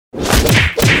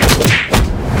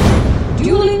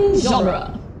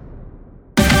genre.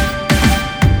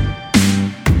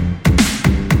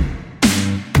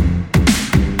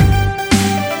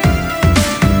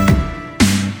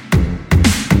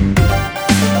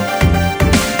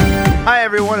 Hi,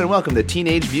 everyone, and welcome to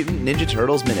Teenage Mutant Ninja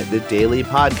Turtles Minute, the daily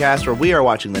podcast where we are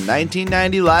watching the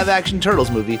 1990 live-action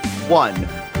Turtles movie, one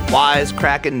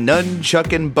wisecracking,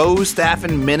 nunchucking,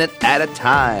 bow-staffing minute at a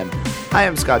time. I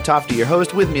am Scott Tofty, your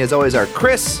host. With me, as always, are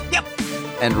Chris. Yep.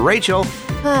 And Rachel.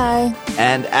 Hi.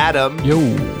 And Adam. Yo.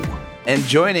 And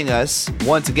joining us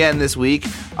once again this week,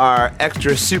 our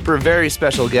extra super very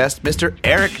special guest, Mr.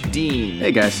 Eric Dean.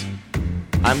 Hey, guys.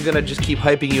 I'm going to just keep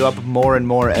hyping you up more and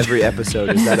more every episode.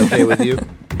 Is that okay with you?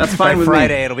 That's fine with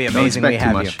Friday, me. it'll be Don't amazing we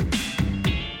expect have too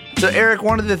you. much. So, Eric,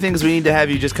 one of the things we need to have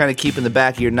you just kind of keep in the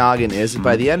back of your noggin is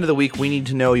by the end of the week, we need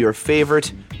to know your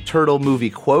favorite Turtle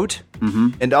movie quote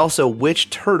and also which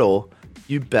turtle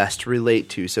you best relate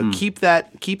to. So keep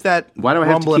that Why do I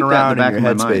have to rumbling keep that in around the back in of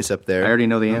your my mind? headspace up there. I already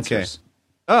know the Okay. answers.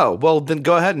 Oh, well, then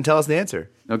go ahead and tell us the answer.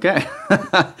 Okay.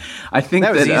 I think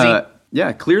That was easy.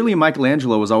 Yeah, clearly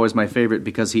Michelangelo was always my favorite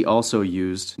because he also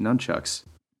used nunchucks.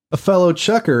 A fellow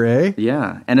chucker, eh?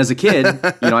 Yeah, and as a kid,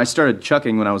 I started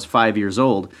chucking when I was 5 years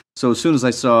old. So as soon as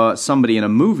I saw somebody in a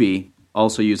movie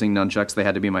also using nunchucks, they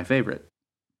had to be my favorite.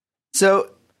 So,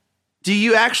 do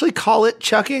you actually call it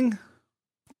chucking?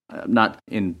 Not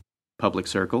in public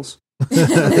circles.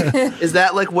 Is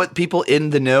that like what people in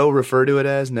the know refer to it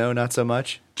as? No, not so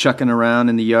much. Chucking around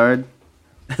in the yard.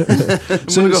 I'm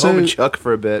gonna go home and chuck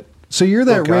for a bit. So you're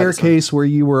that God, rare it's case where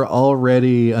you were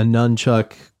already a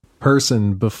nunchuck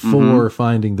person before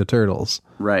finding the turtles.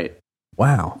 Right.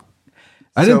 Wow.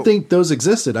 I didn't think those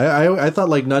existed. I thought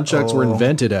like nunchucks were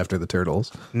invented after the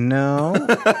turtles. No,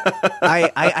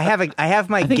 I have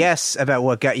my guess about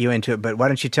what got you into it, but why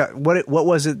don't you tell what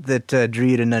was it that drew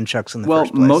you to nunchucks in the Well,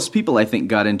 first place? most people, I think,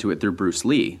 got into it through Bruce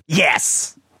Lee.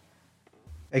 Yes,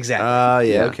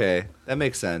 exactly. Yeah, Yeah. okay. That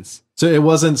makes sense. So it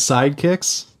wasn't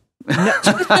sidekicks?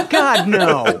 God,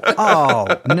 no! Oh,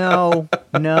 no!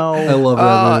 I No! love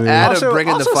that movie. Adam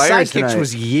bringing the fire Sidekicks tonight.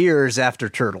 was years after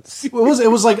Turtles. It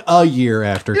was like a year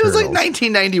after It was Turtles. like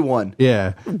 1991.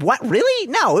 Yeah. What? Really?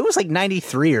 No, it was like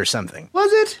 93 or something.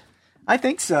 Was it? I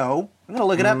think so. I'm gonna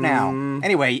look it up now.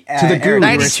 Anyway, To the Eric, you were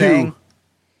 92. saying-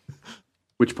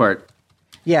 Which part?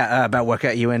 Yeah, about what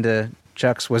got you into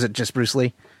Chucks? Was it just Bruce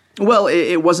Lee? Well,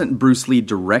 it wasn't Bruce Lee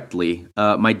directly.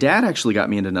 My dad actually got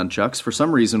me into nunchucks. For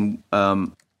some reason, I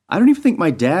don't even think my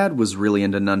dad was really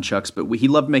into nunchucks, but he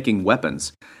loved making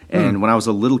weapons. And when I was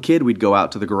a little kid, we'd go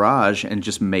out to the garage and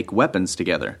just make weapons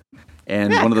together.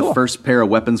 And one of the first pair of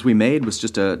weapons we made was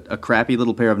just a crappy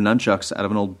little pair of nunchucks out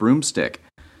of an old broomstick.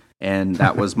 And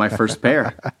that was my first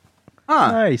pair.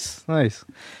 Nice.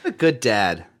 A good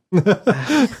dad. Damn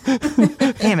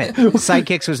it.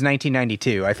 Sidekicks was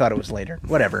 1992. I thought it was later.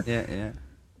 Whatever. Yeah.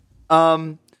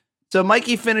 So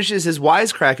Mikey finishes his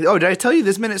wisecrack. Oh, did I tell you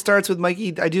this minute starts with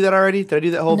Mikey? Did I do that already? Did I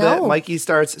do that whole No. bit? Mikey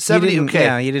starts You 70. didn't, Okay.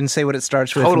 Yeah, you didn't say what it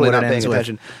starts with Totally and what not it paying ends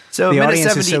attention. with. So The minute audience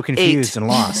 78, is so confused and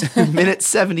lost. minute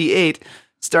 78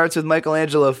 starts with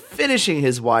Michelangelo finishing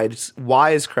his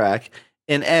wisecrack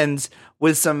and ends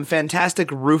with some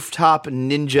fantastic rooftop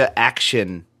ninja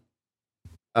action,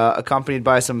 accompanied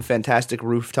by some fantastic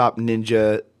rooftop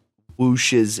ninja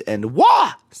whooshes and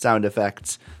wah sound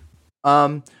effects.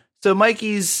 So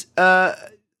Mikey's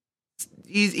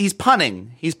he's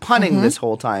punning. He's punning this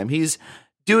whole time. He's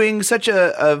doing such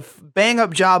a bang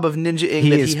up job of ninja-ing He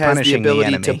that is he has the punishing the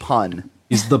ability to enemy. pun.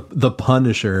 He's the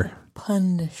Punisher.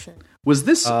 Punisher. Was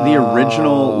this the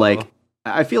original, like,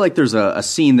 I feel like there's a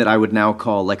scene that I would now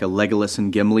call like a Legolas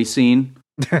and Gimli scene.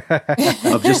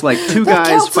 Of just like two That guys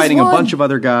counts as fighting a one. bunch of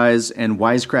other guys and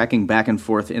wisecracking back and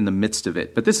forth in the midst of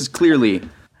it. But this is clearly,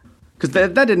 because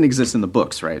that didn't exist in the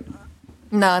books, right?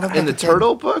 No, I don't In think the it did.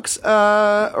 Turtle books,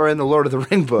 or in the Lord of the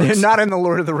Ring books? They're not in the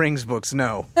Lord of the Rings books,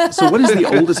 no. So what is the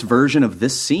oldest version of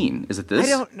this scene? Is it this? I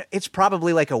don't know. It's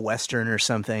probably like a Western or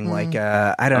something, like,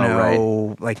 I don't Oh,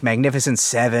 know, like Magnificent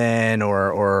Seven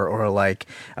or like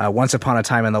Once Upon a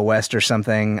Time in the West or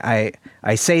something. I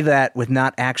say that with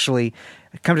not actually...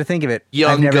 Come to think of it, Young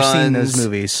I've never Guns, seen those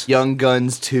movies. Young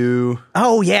Guns 2.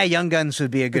 Oh, yeah, Young Guns would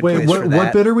be a good Wait, place for that.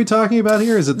 what bit are we talking about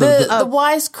here? Is it The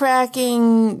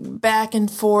wisecracking back and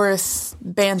forth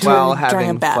banter While during having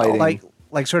a battle. fighting.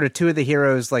 like sort of two of the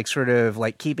heroes like sort of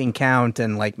like keeping count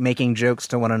and like making jokes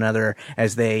to one another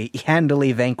as they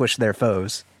handily vanquish their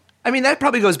foes. I mean, that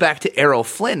probably goes back to Errol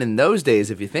Flynn in those days,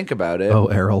 if you think about it. Oh,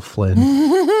 Errol Flynn.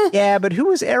 Yeah, but who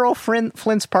was Errol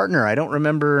Flynn's partner? I don't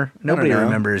remember. Nobody know.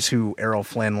 remembers who Errol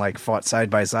Flynn like fought side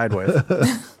by side with.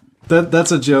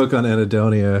 That's a joke on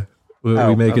Anadonia.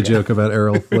 We make a joke about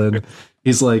Errol Flynn.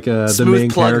 He's like the Smooth main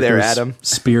plug there, character's Adam.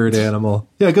 spirit animal.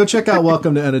 Yeah, go check out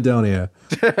Welcome to Anadonia.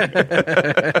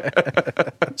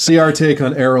 See our take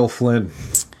on Errol Flynn.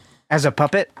 As a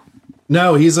puppet?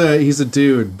 No, he's a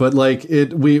dude, but like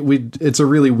it's a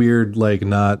really weird, like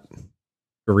not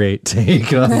great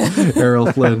take on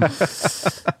Errol Flynn.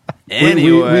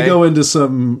 Anyway, we go into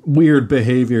some weird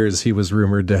behaviors he was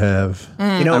rumored to have.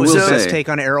 You know, I it was will the best say- take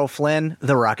on Errol Flynn,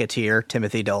 the Rocketeer,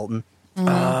 Timothy Dalton.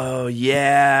 oh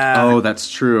yeah. Oh,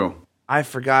 that's true. I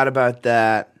forgot about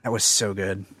that. That was so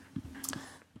good.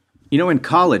 You know, in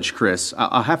college, Chris,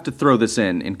 I'll have to throw this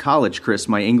in. In college, Chris,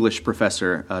 my English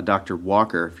professor, Dr.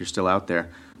 Walker, if you're still out there,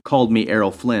 called me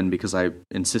Errol Flynn because I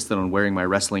insisted on wearing my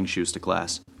wrestling shoes to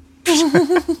class.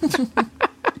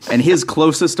 And his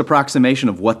closest approximation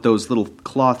of what those little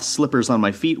cloth slippers on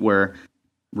my feet were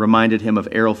reminded him of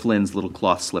Errol Flynn's little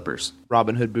cloth slippers.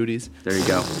 Robin Hood booties. There you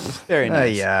go. Very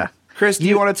nice. Yeah. Chris, do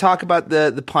you want to talk about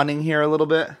the punning here a little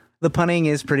bit? The punning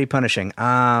is pretty punishing.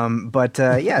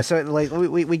 Yeah, so like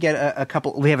we get a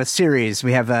couple. We have a series.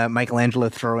 We have Michelangelo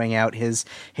throwing out his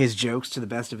jokes to the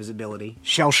best of his ability.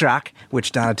 Shell shock,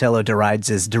 which Donatello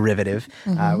derides as derivative.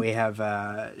 We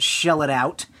have shell it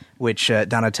out, which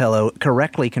Donatello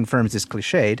correctly confirms is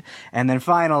cliched. And then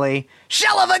finally,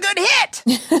 shell of a good hit.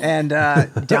 And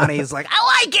Donnie's like,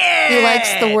 I like it. He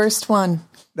likes the worst one.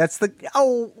 That's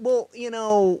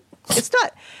it's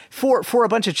not for a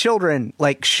bunch of children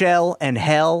like shell and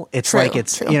hell. It's True, like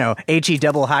it's true. HE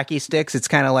double hockey sticks. It's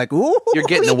kind of like ooh, You're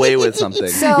getting away with something.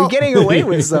 So you're getting away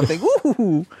with something.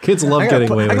 Ooh, Kids love getting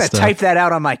away I'm with gonna stuff. type that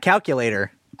out on my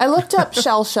calculator. I looked up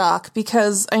shell shock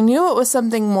because I knew it was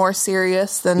something more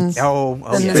serious than Oh,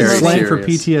 than yeah. this Very movie. Slang for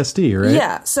serious. PTSD, right?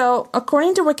 Yeah. So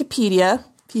according to Wikipedia,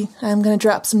 I'm going to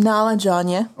drop some knowledge on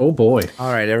you. Oh boy.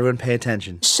 All right, everyone pay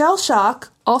attention. Shell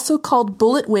shock, also called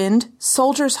bullet wind,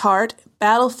 soldier's heart,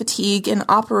 battle fatigue, and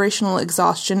operational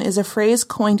exhaustion, is a phrase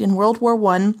coined in World War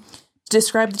I to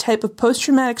describe the type of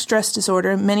post-traumatic stress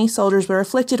disorder many soldiers were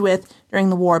afflicted with during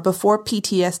the war before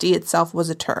PTSD itself was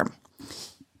a term.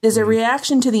 It is a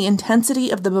reaction to the intensity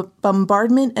of the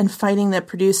bombardment and fighting that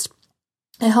produced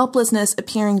a helplessness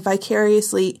appearing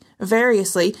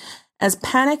variously as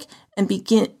panic and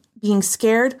being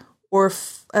scared or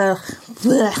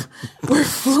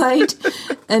flight,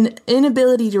 and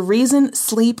inability to reason,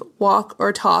 sleep, walk,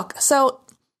 or talk. So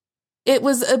it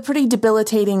was a pretty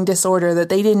debilitating disorder that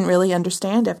they didn't really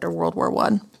understand after World War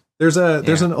I. There's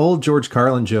an old George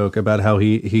Carlin joke about how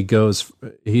he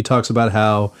talks about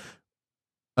how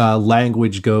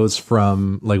language goes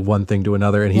from like one thing to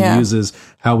another, and he uses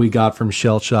how we got from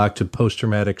shell shock to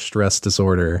post-traumatic stress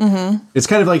disorder. Mm-hmm. It's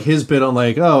kind of like his bit on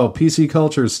like, oh, PC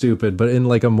culture is stupid, but in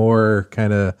like a more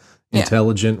kind of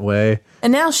intelligent way.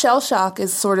 And now shell shock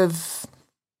is sort of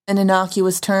an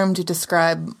innocuous term to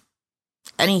describe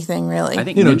anything, really. I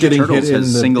think You know, Ninja getting Turtles hit in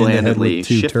has the head single-handedly with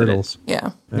two shifted turtles.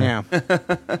 Yeah. Yeah.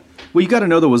 Well, you got to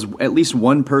know there was at least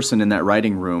one person in that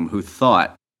writing room who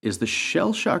thought, is the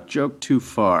shell shock joke too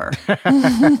far?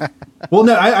 Well,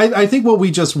 no, I think what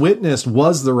we just witnessed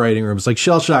was the writing room. It's like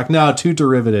shell shock, no, too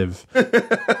derivative.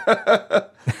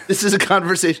 This is a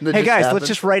conversation that Hey just guys, happened. let's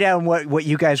just write down what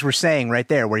you guys were saying right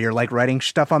there, where you're like writing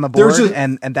stuff on the board, There's a-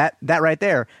 and that right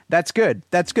there, that's good.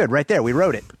 That's good right there. We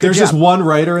wrote it. Good There's job. just one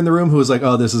writer in the room who was like,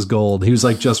 "Oh, this is gold." He was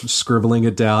like just scribbling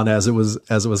it down as it was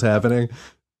happening.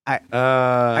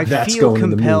 I That's feel going in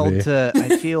the compelled movie.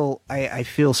 to. I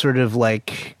feel sort of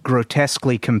like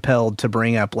grotesquely compelled to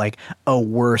bring up like a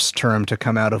worse term to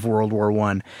come out of World War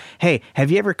I. Hey,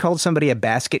 have you ever called somebody a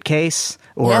basket case,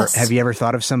 or Yes. have you ever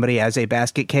thought of somebody as a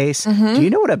basket case? Do you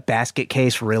know what a basket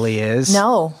case really is?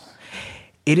 No.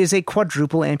 It is a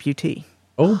quadruple amputee.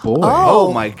 Oh boy!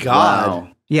 Oh my god. Wow.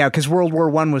 Yeah, because World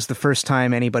War I was the first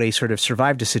time anybody sort of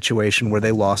survived a situation where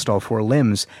they lost all four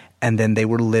limbs, and then they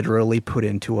were literally put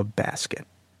into a basket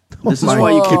This is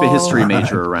why you keep a history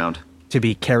major around. to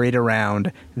be carried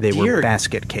around. They Dear were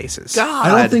basket cases. God.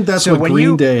 I don't think that's So what when Green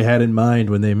you- Day had in mind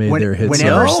when they made their hit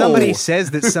Whenever song. somebody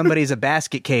says that somebody's a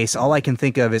basket case, all I can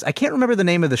think of is I can't remember the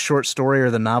name of the short story or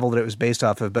the novel that it was based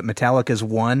off of, but Metallica's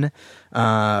One,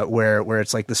 where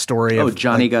it's like the story Oh, of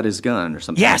Johnny like, got his gun or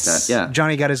something yes, like that. Yeah.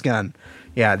 Johnny got his gun.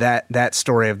 Yeah, that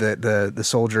story of the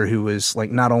soldier who was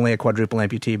like not only a quadruple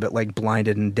amputee but like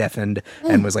blinded and deafened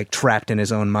and was like trapped in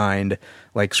his own mind,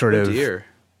 like sort of dear.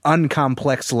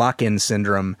 uncomplex lock-in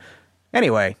syndrome.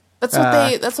 Anyway, That's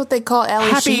what they call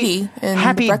Ali Sheedy in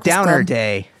happy the Breakfast Downer Club.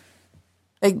 Day.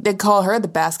 They call her the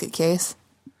basket case.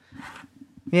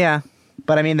 Yeah.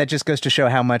 But I mean, that just goes to show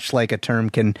how much like a term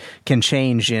can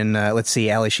change in, let's see,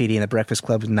 Ali Sheedy in the Breakfast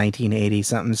Club was 1980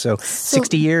 something. So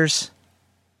 60 years.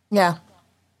 Yeah.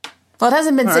 Well, it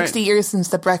hasn't been 60 years since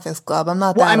the Breakfast Club. I'm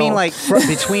not. Well, that I mean, old. like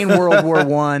between World War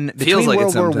One, Feels like it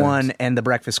World War sometimes. One and the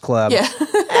Breakfast Club, Yeah.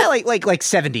 like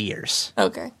 70 years.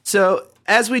 Okay. So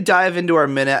as we dive into our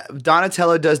minute,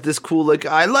 Donatello does this cool, like,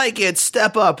 I like it,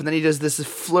 step up, and then he does this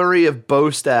flurry of bow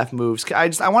staff moves. I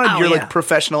wanted your like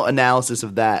professional analysis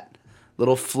of that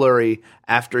little flurry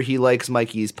after he likes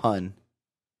Mikey's pun.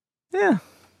 Yeah.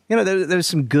 You know, there's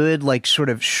some good, like, sort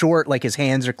of short, like his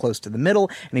hands are close to the middle,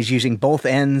 and he's using both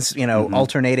ends, you know,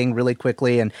 alternating really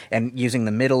quickly, and using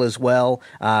the middle as well.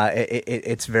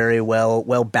 It's very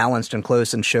well balanced and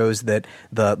close, and shows that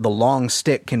the long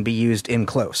stick can be used in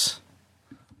close.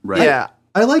 Right. Yeah.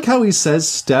 I like how he says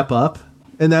 "step up"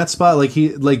 in that spot. Like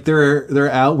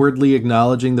they're outwardly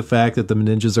acknowledging the fact that the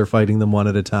ninjas are fighting them one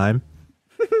at a time.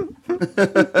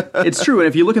 It's true, and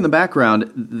if you look in the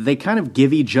background, they kind of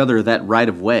give each other that right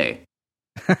of way.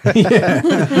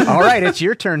 All right, it's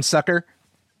your turn, sucker.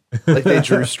 Like they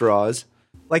drew straws.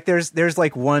 Like there's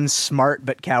like one smart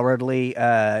but cowardly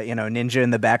ninja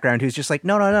in the background who's just like,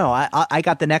 no, I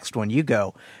got the next one, you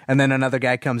go. And then another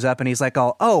guy comes up and he's like,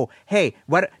 oh hey,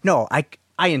 what? No, I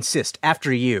insist.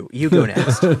 After you go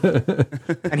next.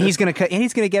 And he's gonna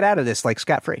get out of this like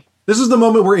scot free. This is the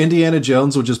moment where Indiana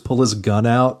Jones would just pull his gun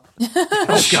out.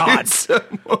 Oh God!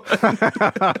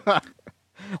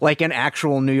 Like an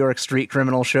actual New York street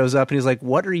criminal shows up and he's like,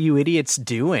 "What are you idiots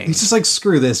doing?" He's just like,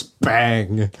 "Screw this!"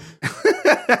 Bang.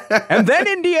 And then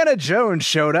Indiana Jones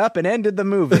showed up and ended the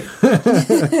movie.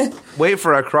 Wait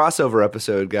for our crossover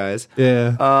episode, guys.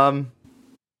 Yeah.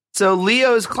 So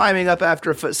Leo's climbing up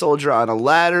after a foot soldier on a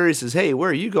ladder. He says, "Hey, where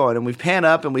are you going?" And we pan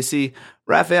up and we see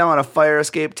Raphael on a fire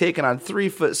escape taking on 3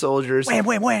 foot soldiers. Wham,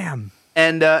 wham, wham.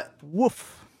 And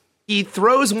Woof. he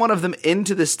throws one of them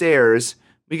into the stairs.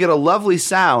 We get a lovely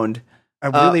sound.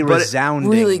 A really but resounding.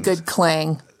 Really good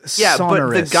clang. Yeah,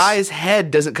 sonorous. but the guy's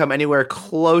head doesn't come anywhere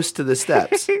close to the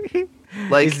steps.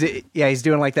 Like, he's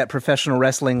doing like that professional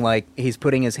wrestling, like he's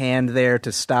putting his hand there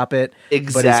to stop it, but his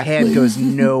Exactly. hand goes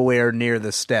nowhere near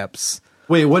the steps.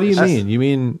 Wait, what do you mean? You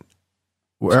mean,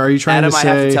 are you trying Adam, to I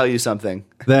have to say tell you something.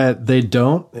 that they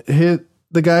don't hit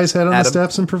the guy's head on the Adam?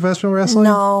 steps in professional wrestling?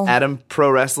 No. Adam, pro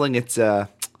wrestling, it's well,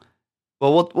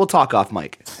 we'll talk off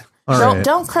mic. All Don't right.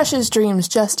 don't crush his dreams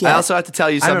just yet. I also have to tell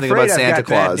you I'm something afraid about Santa I've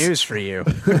got Claus. bad news for you.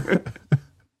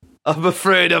 I'm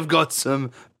afraid I've got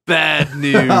some bad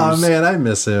news. Oh man, I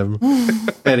miss him.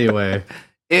 Anyway,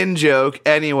 In joke,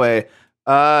 anyway.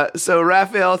 So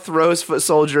Raphael throws foot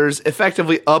soldiers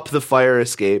effectively up the fire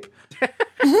escape.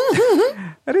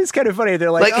 That is kind of funny.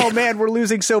 They're like, Like- oh man, we're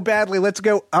losing so badly. Let's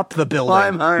go up the building.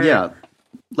 Climb higher. Yeah.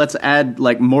 Let's add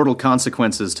like mortal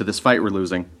consequences to this fight we're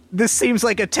losing. This seems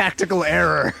like a tactical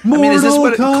error. I mean, is this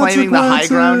what Mortal claiming the high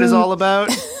ground is consequences. all about?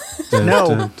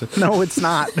 No, no, it's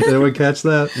not. Did anyone catch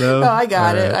that? No. Oh, I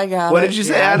got All it. right. I got it. What did you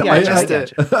say, Yeah, Adam? I I got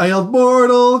just you. I yelled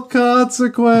mortal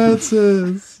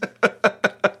consequences.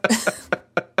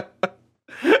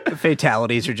 The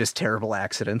fatalities are just terrible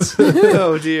accidents.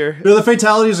 Oh dear. No, the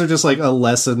fatalities are just like a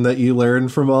lesson that you learn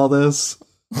from all this.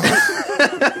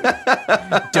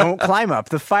 Don't climb up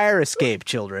the fire escape,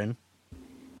 children.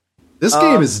 This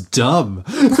game is dumb.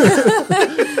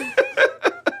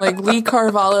 Like Lee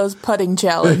Carvalho's putting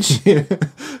challenge.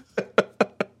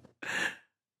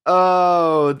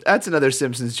 Oh, that's another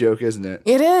Simpsons joke, isn't it?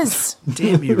 It is.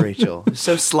 Damn you, Rachel. You're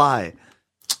so sly.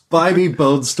 Buy me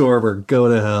Bone Stormer.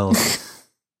 Go to hell.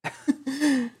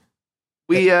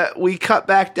 We cut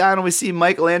back down and we see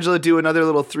Michelangelo do another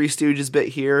little Three Stooges bit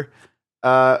here.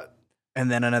 And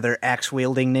then another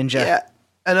axe-wielding ninja. Yeah,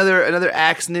 another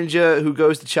axe ninja who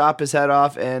goes to chop his head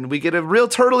off, and we get a real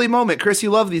turtley moment. Chris, you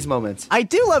love these moments. I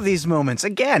do love these moments.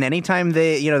 Again, anytime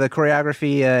the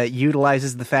choreography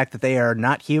utilizes the fact that they are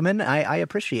not human, I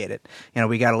appreciate it. You know,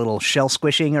 we got a little shell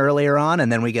squishing earlier on,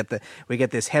 and then we get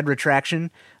this head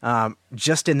retraction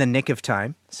just in the nick of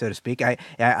time, so to speak.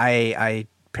 I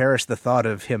perish the thought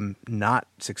of him not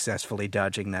successfully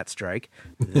dodging that strike.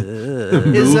 His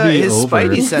Movie over.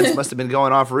 Spidey sense must have been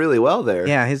going off really well there.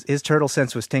 Yeah, his turtle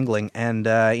sense was tingling, and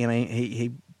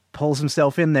he pulls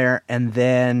himself in there, and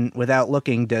then without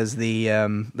looking, does the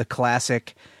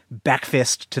classic back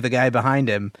fist to the guy behind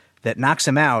him that knocks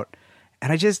him out.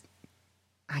 And I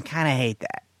kind of hate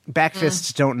that. Back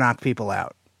fists don't knock people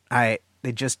out. They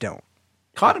just don't.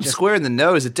 Caught him square in the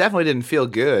nose. It definitely didn't feel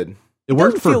good. It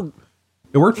worked for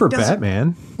It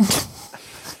Batman.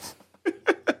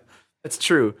 That's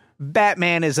true.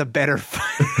 Batman is a better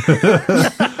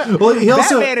fighter. Well, he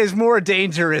also Batman is more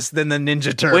dangerous than the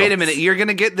Ninja Turtles. Wait a minute, you're going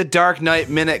to get the Dark Knight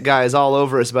Minute guys all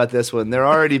over us about this one. They're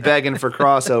already begging for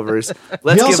crossovers.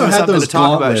 Let's give also them had something those to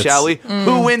talk gauntlets. about, shall we?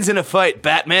 Who wins in a fight,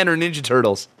 Batman or Ninja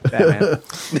Turtles? Batman.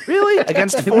 Really?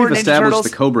 Against I think four we've Ninja established Turtles?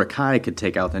 the Cobra Kai could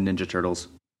take out the Ninja Turtles.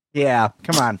 Yeah,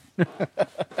 come on.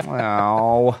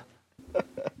 Wow.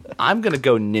 I'm going to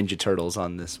go Ninja Turtles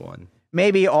on this one.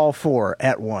 Maybe all four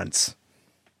at once.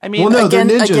 I mean, well, no, they're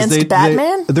ninjas. Against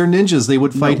Batman? They're ninjas. They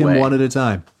would fight him way. one at a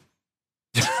time.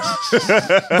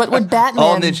 But would All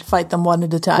Batman ninja- fight them one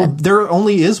at a time There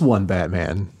only is one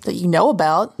Batman. that you know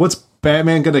about? What's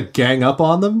Batman going to gang up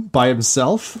on them by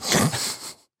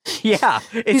himself? Yeah,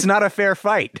 it's not a fair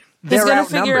fight. He's They're going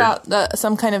to figure outnumbered. out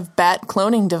some kind of bat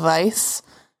cloning device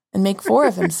and make four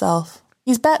of himself.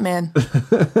 He's Batman.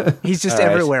 He's just All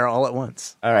right. everywhere all at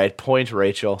once. all right, point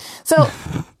Rachel. So,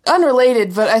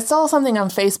 unrelated, but I saw something on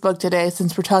Facebook today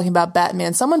since we're talking about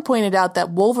Batman. Someone pointed out that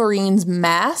Wolverine's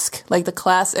mask, like the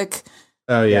classic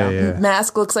Oh, yeah.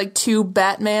 mask, looks like two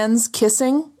Batmans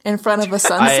kissing in front of a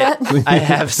sunset. I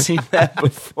have seen that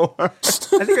before.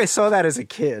 I think I saw that as a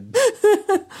kid.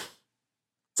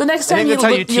 So next I time think that's how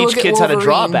you look teach at kids how to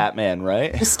draw Wolverine, Batman,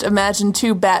 right? just imagine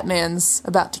two Batmans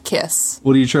about to kiss.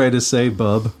 What are you trying to say,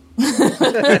 bub?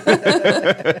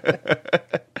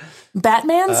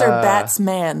 Batmans or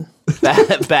Batsman?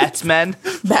 Batsman?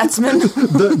 Batsman?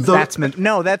 Batsman.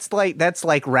 No, that's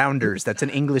like Rounders. That's an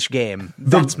English game.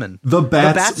 Batsman. The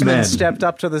Batsmen. stepped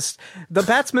up to the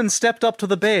batsman stepped up to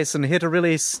the base and hit a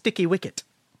really sticky wicket.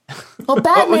 Well,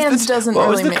 Batman's doesn't What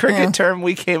really was the cricket term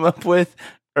we came up with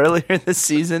earlier this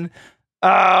season?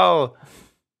 Oh,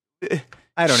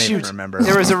 I don't even shoot. remember.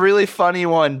 There was a really funny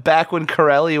one back when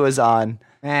Corelli was on.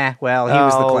 Well, he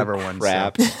was the Oh, clever one.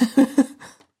 Crap.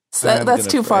 So I'm that's gonna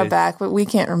too far phrase- back, but we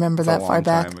can't remember that a far long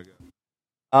back. time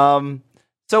ago.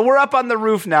 So we're up on the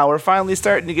roof now. We're finally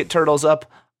starting to get turtles up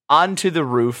onto the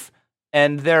roof,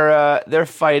 and they're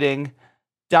fighting.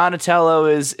 Donatello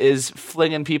is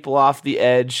flinging people off the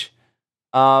edge.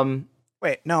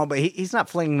 Wait, no, but he's not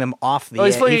flinging them off the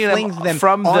He's edge. flinging He flings them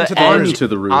from onto the the edge roof. Onto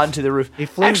the roof. Onto the roof. He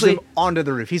flings Actually, them onto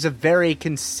the roof. He's a very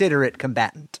considerate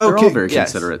combatant. They're Okay, all very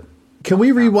yes. considerate. Can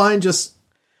we rewind just...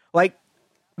 Like,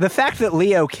 the fact that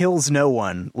Leo kills no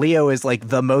one. Leo is like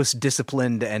the most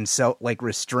disciplined and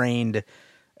restrained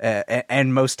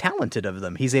and most talented of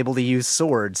them. He's able to use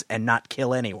swords and not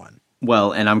kill anyone.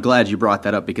 Well, and I'm glad you brought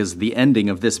that up because the ending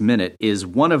of this minute is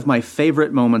one of my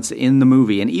favorite moments in the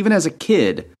movie. And even as a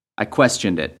kid, I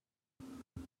questioned it.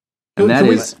 And that Can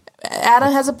we- is...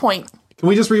 Adam has a point. Can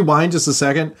we just rewind just a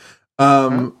second?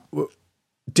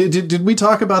 Did we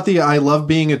talk about the "I love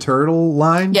being a turtle"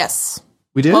 line? Yes.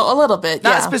 We did. Well, a little bit, not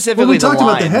yeah. specifically Well, we the talked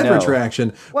about the line, head no.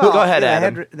 retraction. Well, go ahead, yeah,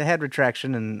 Adam. The head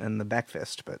retraction and the back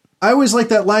fist, but I always like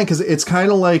that line because it's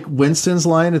kind of like Winston's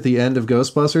line at the end of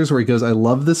Ghostbusters, where he goes, "I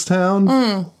love this town."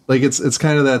 Like it's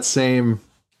kind of that same.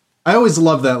 I always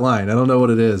love that line. I don't know what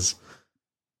it is.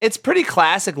 It's pretty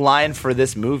classic line for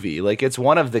this movie. Like it's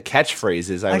one of the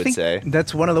catchphrases, I would think say.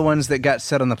 that's one of the ones that got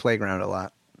said on the playground a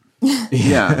lot.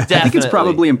 Yeah, I think Definitely. it's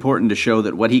probably important to show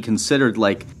that what he considered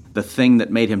like the thing that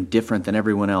made him different than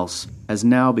everyone else has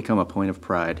now become a point of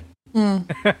pride. Yeah,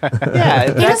 He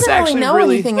that's doesn't really actually know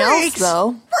really anything else,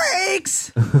 though.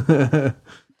 Breaks!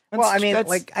 Well, I mean,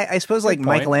 like, I suppose, like, good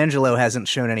point. Michelangelo hasn't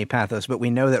shown any pathos, but we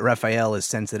know that Raphael is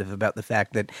sensitive about the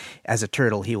fact that as a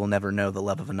turtle, he will never know the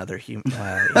love of another being.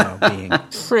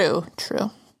 True.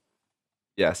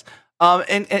 Yes.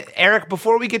 And Eric,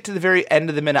 before we get to the very end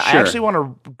of the minute, I Sure. actually want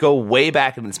to go way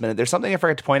back in this minute. There's something I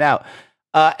forgot to point out.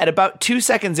 At about 2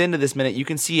 seconds into this minute, you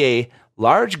can see a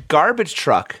large garbage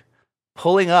truck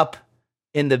pulling up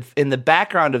in the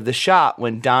background of the shot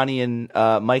when Donnie and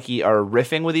Mikey are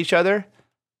riffing with each other.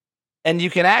 And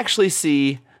you can actually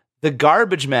see the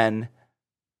garbage men,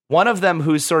 one of them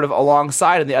who's sort of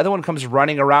alongside, and the other one comes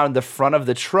running around the front of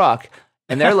the truck.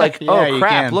 And they're like, Yeah, oh, you crap,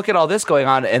 can. look at all this going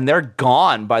on. And they're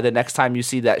gone by the next time you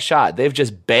see that shot. They've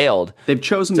just bailed. They've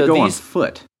chosen So to go on these-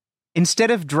 foot.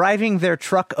 Instead of driving their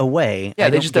truck away, Yeah, I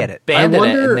they don't just get it. abandon I it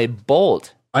wonder- and they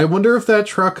bolt. I wonder if that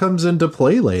truck comes into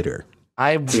play later.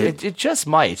 It just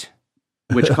might.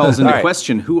 Which calls into All right.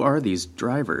 question, who are these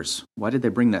drivers? Why did they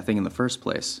bring that thing in the first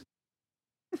place?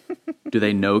 Do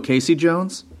they know Casey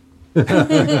Jones?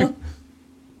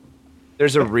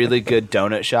 There's a really good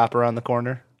donut shop around the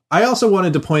corner. I also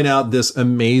wanted to point out this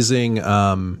amazing.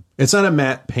 It's not a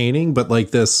matte painting, but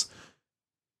like this.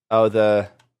 Oh, the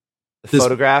This-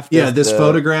 photograph? Yeah, The- this the-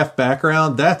 photograph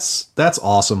background. That's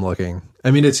awesome looking.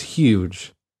 I mean, it's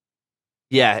huge.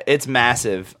 Yeah, it's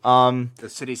massive. The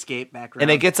cityscape background. And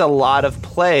it gets a lot of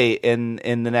play in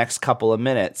the next couple of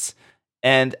minutes.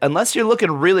 And unless you're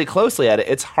looking really closely at it,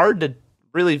 it's hard to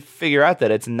really figure out that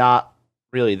it's not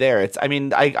really there.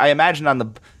 I imagine on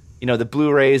the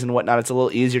Blu-rays and whatnot, it's a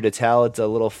little easier to tell. It's a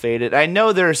little faded. I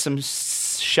know there are some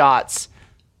shots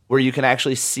where you can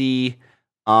actually see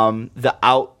the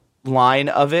outline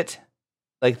of it.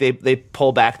 Like they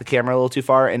pull back the camera a little too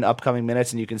far in upcoming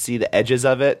minutes, and you can see the edges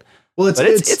of it. Well,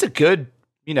 it's a good,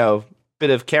 bit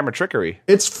of camera trickery.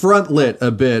 It's front lit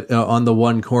a bit on the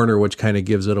one corner, which kind of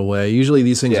gives it away. Usually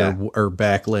these things are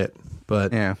backlit,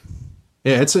 but yeah.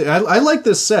 I like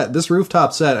this set. This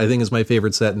rooftop set, I think, is my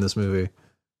favorite set in this movie.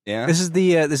 Yeah, this is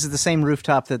the same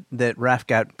rooftop that Raph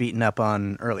got beaten up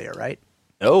on earlier, right?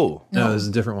 No, this is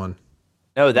a different one.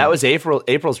 No, that was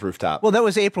April's rooftop. Well, that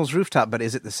was April's rooftop, but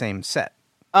is it the same set?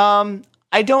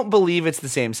 I don't believe it's the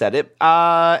same set.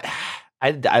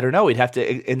 I don't know. We'd have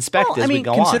to inspect as we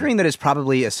go on. Considering that it's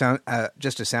probably just a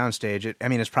soundstage,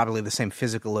 it's probably the same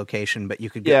physical location, but you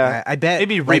could get, yeah, I bet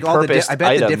maybe repurposed I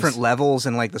bet the different levels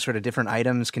and like the sort of different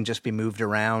items can just be moved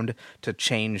around to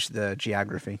change the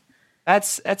geography.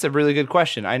 That's a really good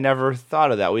question. I never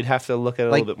thought of that. We'd have to look at it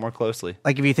a little bit more closely.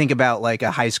 Like if you think about like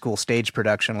a high school stage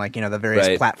production, like, the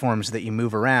various platforms that you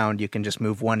move around, you can just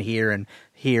move one here and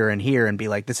here and here and be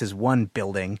like, this is one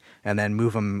building, and then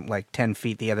move them like 10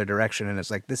 feet the other direction, and it's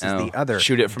like, this is the other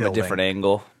shoot it from building. A different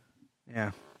angle.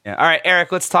 Yeah. All right,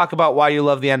 Eric, let's talk about why you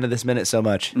love the end of this minute so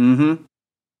much. Mm-hmm.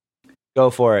 Go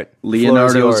for it.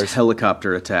 Leonardo's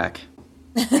helicopter attack.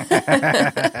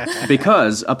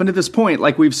 Because up until this point,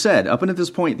 like we've said,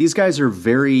 these guys are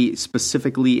very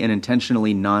specifically and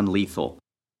intentionally non-lethal.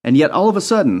 And yet all of a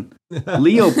sudden,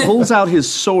 Leo pulls out his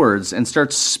swords and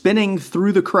starts spinning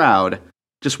through the crowd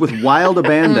just with wild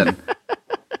abandon.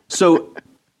 So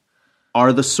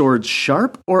are the swords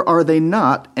sharp or are they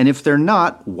not? And if they're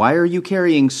not, why are you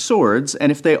carrying swords?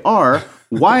 And if they are,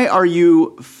 why are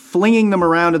you flinging them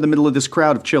around in the middle of this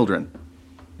crowd of children?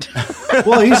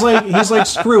 Well, he's like,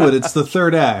 screw it. It's the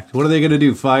third act. What are they going to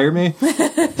do? Fire me?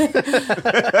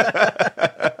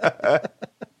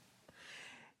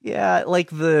 Yeah, like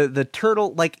the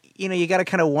turtle, like, you got to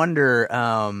kind of wonder,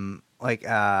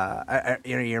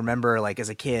 you remember like as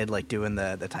a kid, like doing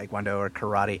the taekwondo or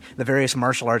karate, the various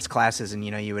martial arts classes, and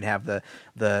you would have the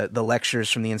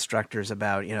lectures from the instructors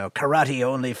about karate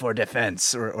only for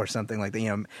defense or something like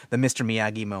that. The Mr.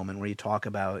 Miyagi moment where you talk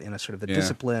about sort of the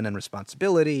discipline and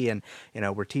responsibility, and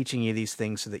we're teaching you these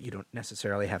things so that you don't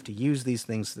necessarily have to use these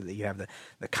things, so that you have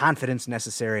the confidence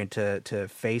necessary to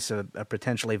face a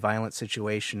potentially violent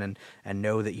situation and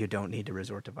know that you don't need to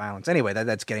resort to violence. Anyway,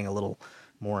 that's getting a little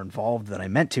more involved than I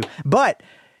meant to, but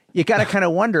you got to kind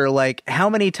of wonder, like, how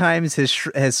many times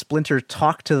has Splinter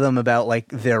talked to them about like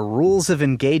their rules of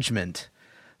engagement,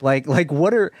 like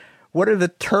what are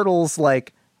the turtles'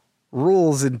 like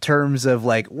rules in terms of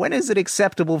like when is it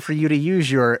acceptable for you to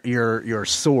use your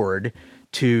sword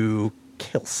to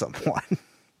kill someone?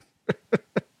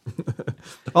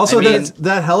 Also,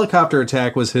 that helicopter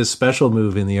attack was his special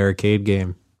move in the arcade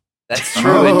game. That's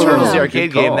true. In Turtles, the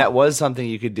arcade game, that was something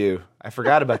you could do. I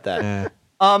forgot about that.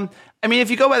 Yeah. If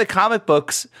you go by the comic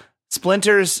books,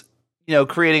 Splinter's,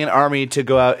 creating an army to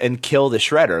go out and kill the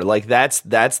Shredder. Like that's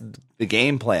the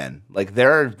game plan. Like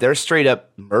they're straight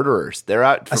up murderers. They're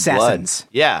out for assassins.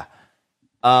 Blood.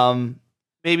 Yeah.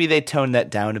 Maybe they toned that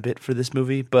down a bit for this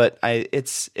movie, but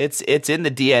it's in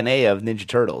the DNA of Ninja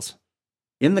Turtles.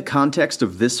 In the context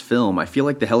of this film, I feel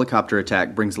like the helicopter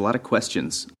attack brings a lot of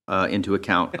questions into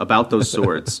account about those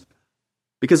swords.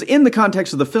 Because in the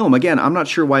context of the film, again, I'm not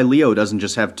sure why Leo doesn't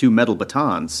just have two metal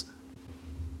batons.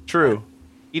 True.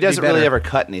 He doesn't really ever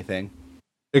cut anything.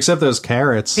 Except those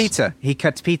carrots. Pizza. He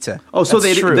cuts pizza. Oh, so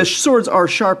the swords are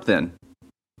sharp then?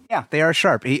 Yeah, they are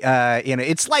sharp.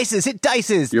 It slices, it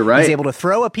dices. You're right. He's able to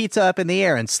throw a pizza up in the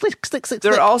air and slick.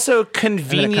 They're also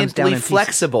conveniently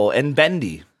flexible and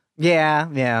bendy.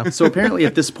 Yeah. So apparently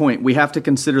at this point, we have to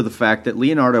consider the fact that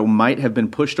Leonardo might have been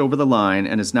pushed over the line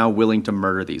and is now willing to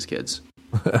murder these kids.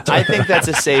 I think that's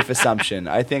a safe assumption.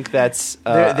 I think that's...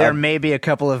 there may be a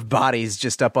couple of bodies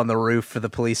just up on the roof for the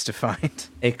police to find.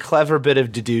 A clever bit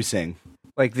of deducing.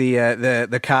 Like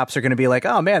the cops are going to be like,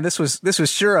 oh man, this was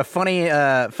sure a funny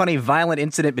violent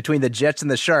incident between the Jets and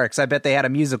the Sharks. I bet they had a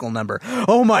musical number.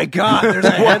 Oh my God, there's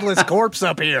a headless corpse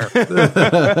up here.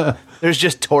 There's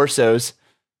just torsos.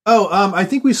 Oh, I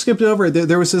think we skipped over.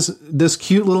 There was this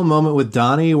cute little moment with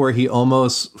Donnie where he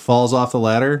almost falls off the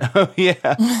ladder. Oh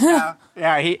yeah.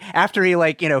 Yeah, he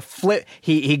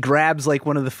grabs like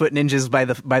one of the foot ninjas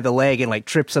by the leg and like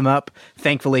trips him up,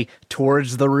 thankfully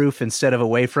towards the roof instead of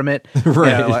away from it.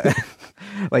 Right.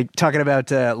 like talking about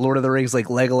Lord of the Rings, like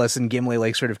Legolas and Gimli,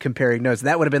 like sort of comparing notes.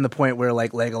 That would have been the point where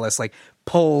like Legolas like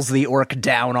pulls the orc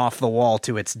down off the wall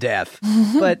to its death.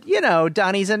 But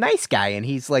Donnie's a nice guy, and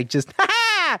he's like just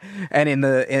and in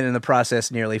the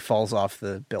process nearly falls off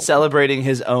the building, celebrating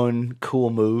his own cool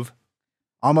move.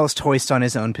 Almost hoist on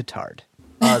his own petard.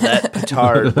 Oh, that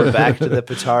petard! We're back to the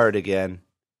petard again.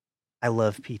 I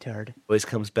love petard. Always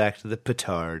comes back to the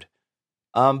petard.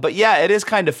 But yeah, it is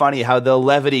kind of funny how the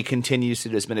levity continues to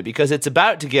this minute because it's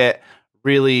about to get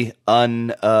really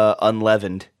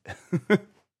unleavened.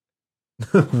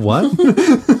 What?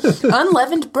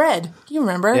 Unleavened bread. Do you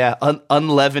remember? Yeah,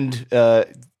 unleavened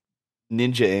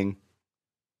ninja-ing.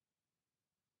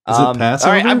 Is it Passover?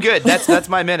 All right, I'm good. That's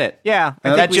my minute. Yeah,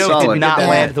 That joke did not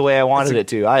land the way I wanted it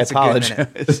to. I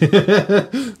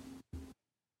apologize.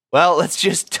 Well, let's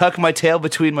just tuck my tail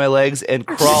between my legs and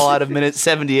crawl out of minute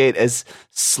 78 as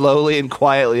slowly and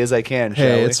quietly as I can,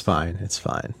 shall we? It's fine. It's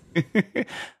fine.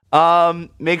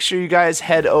 Make sure you guys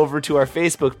head over to our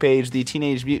Facebook page, the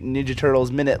Teenage Mutant Ninja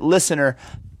Turtles Minute Listener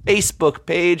Facebook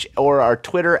page, or our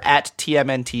Twitter at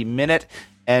TMNT Minute.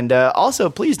 And also,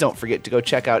 please don't forget to go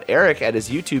check out Eric at his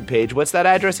YouTube page. What's that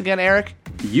address again, Eric?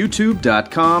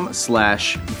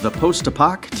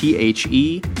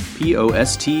 YouTube.com/thepostapok,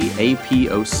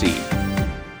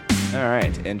 THEPOSTAPOC. All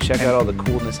right, and check out all the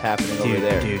coolness happening over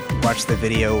there. Dude, watch the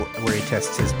video where he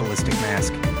tests his ballistic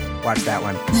mask. Watch that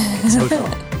one. It's so cool.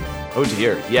 Oh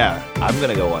dear, yeah, I'm going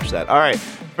to go watch that. All right,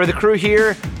 for the crew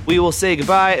here, we will say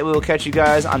goodbye, and we will catch you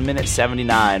guys on minute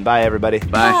 79. Bye, everybody.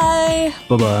 Bye.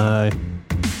 Bye-bye.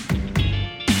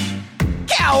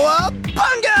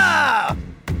 Cowabunga!